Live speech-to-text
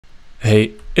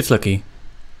Hey, it's Lucky.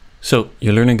 So,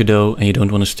 you're learning Godot and you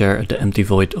don't want to stare at the empty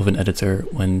void of an editor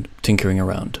when tinkering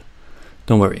around.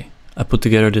 Don't worry, I put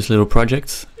together this little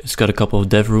project. It's got a couple of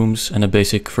dev rooms and a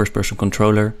basic first-person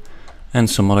controller and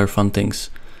some other fun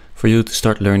things for you to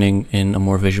start learning in a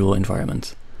more visual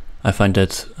environment. I find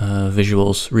that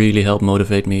visuals really help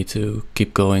motivate me to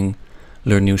keep going,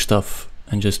 learn new stuff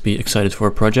and just be excited for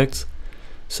a project.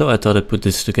 So I thought I'd put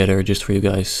this together just for you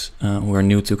guys who are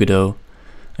new to Godot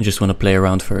and just want to play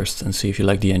around first and see if you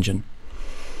like the engine.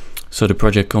 So the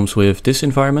project comes with this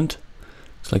environment.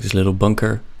 It's like this little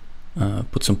bunker.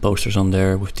 Put some posters on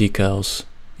there with decals,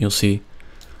 you'll see.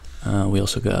 We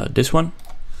also got this one.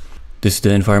 This is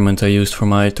the environment I used for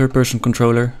my third-person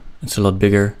controller. It's a lot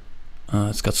bigger.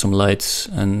 It's got some lights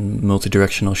and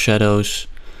multi-directional shadows.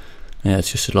 Yeah,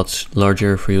 it's just a lot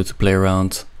larger for you to play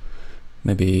around.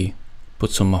 Maybe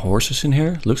put some horses in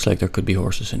here. Looks like there could be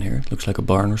horses in here. Looks like a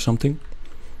barn or something.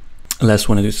 The last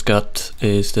one it's got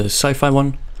is the SciFi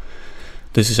one.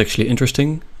 This is actually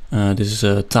interesting. This is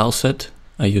a tile set.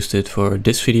 I used it for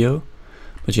this video.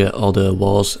 But yeah, all the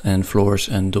walls and floors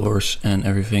and doors and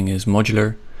everything is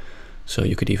modular. So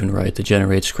you could even write the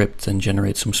generate script and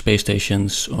generate some space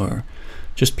stations or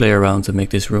just play around to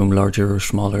make this room larger or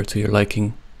smaller to your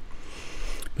liking.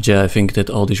 But yeah, I think that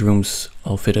all these rooms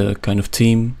all fit a kind of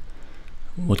theme.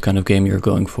 What kind of game you're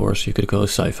going for, so you could go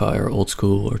sci-fi or old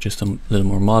school or just a little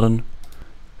more modern.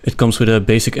 It comes with a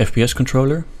basic FPS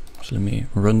controller, so let me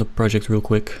run the project real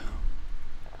quick.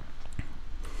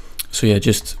 So yeah,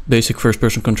 just basic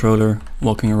first-person controller,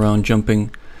 walking around,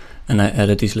 jumping, and I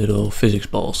added these little physics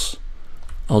balls.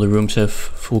 All the rooms have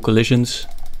full collisions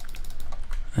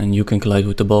and you can collide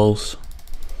with the balls.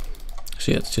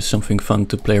 So yeah, it's just something fun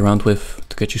to play around with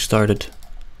to get you started.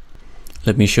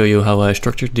 Let me show you how I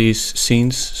structured these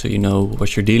scenes so you know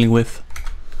what you're dealing with.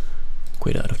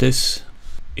 Quit out of this.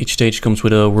 Each stage comes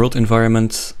with a world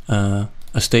environment, a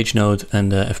stage node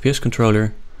and a FPS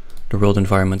controller. The world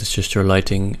environment is just your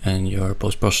lighting and your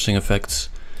post-processing effects.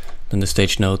 Then the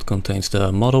stage node contains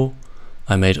the model.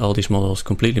 I made all these models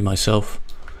completely myself.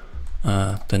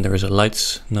 Then there is a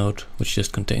lights node which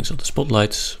just contains all the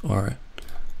spotlights or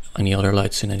any other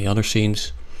lights in any other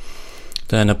scenes.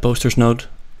 Then a posters node.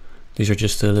 These are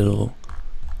just a little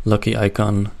Lucky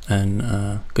icon and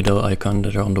Godot icon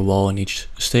that are on the wall in each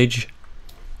stage.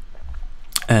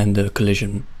 And the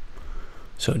collision.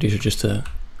 So these are just the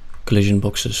collision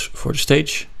boxes for the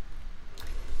stage.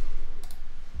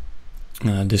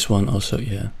 This one also,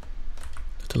 yeah,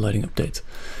 the lighting update.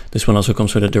 This one also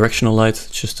comes with a directional light.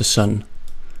 It's just the sun.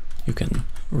 You can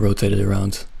rotate it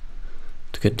around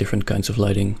to get different kinds of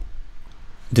lighting.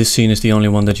 This scene is the only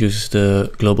one that uses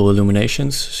the global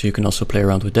illuminations, so you can also play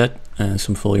around with that and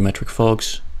some volumetric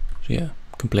fogs. So yeah,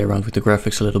 you can play around with the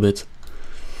graphics a little bit.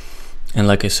 And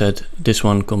like I said, this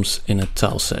one comes in a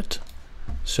tile set.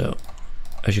 So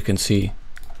as you can see,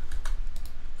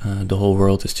 the whole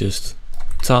world is just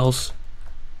tiles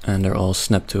and they're all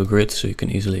snapped to a grid, so you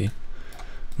can easily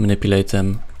manipulate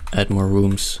them, add more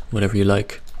rooms, whatever you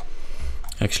like.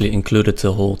 I actually included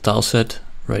the whole tile set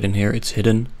right in here. It's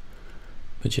hidden.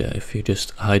 But yeah, if you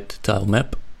just hide the tile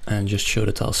map and just show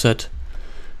the tile set,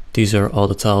 these are all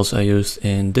the tiles I used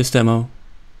in this demo.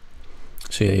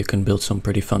 So yeah, you can build some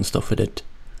pretty fun stuff with it.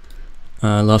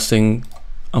 Last thing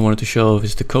I wanted to show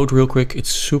is the code real quick.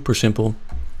 It's super simple.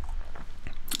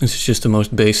 This is just the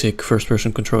most basic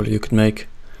first-person controller you could make.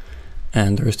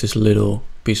 And there's this little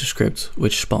piece of script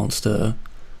which spawns the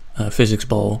physics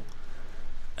ball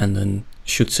and then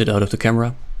shoots it out of the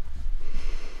camera.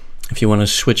 If you want to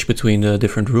switch between the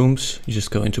different rooms, you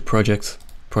just go into project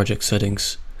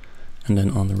settings, and then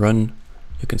on the run,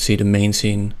 you can see the main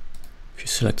scene. If you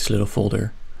select this little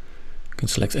folder, you can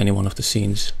select any one of the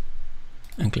scenes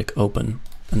and click open.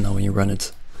 And now when you run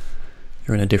it,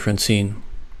 you're in a different scene.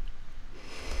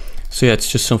 So yeah,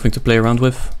 it's just something to play around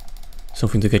with,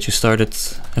 something to get you started,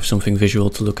 have something visual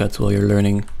to look at while you're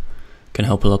learning. Can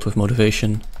help a lot with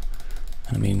motivation.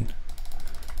 And I mean,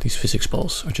 these physics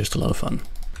balls are just a lot of fun.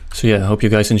 So yeah, I hope you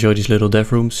guys enjoy these little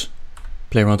dev rooms.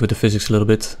 Play around with the physics a little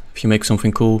bit. If you make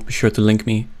something cool, be sure to link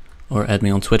me or add me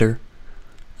on Twitter.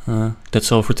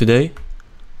 That's all for today.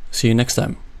 See you next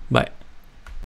time. Bye.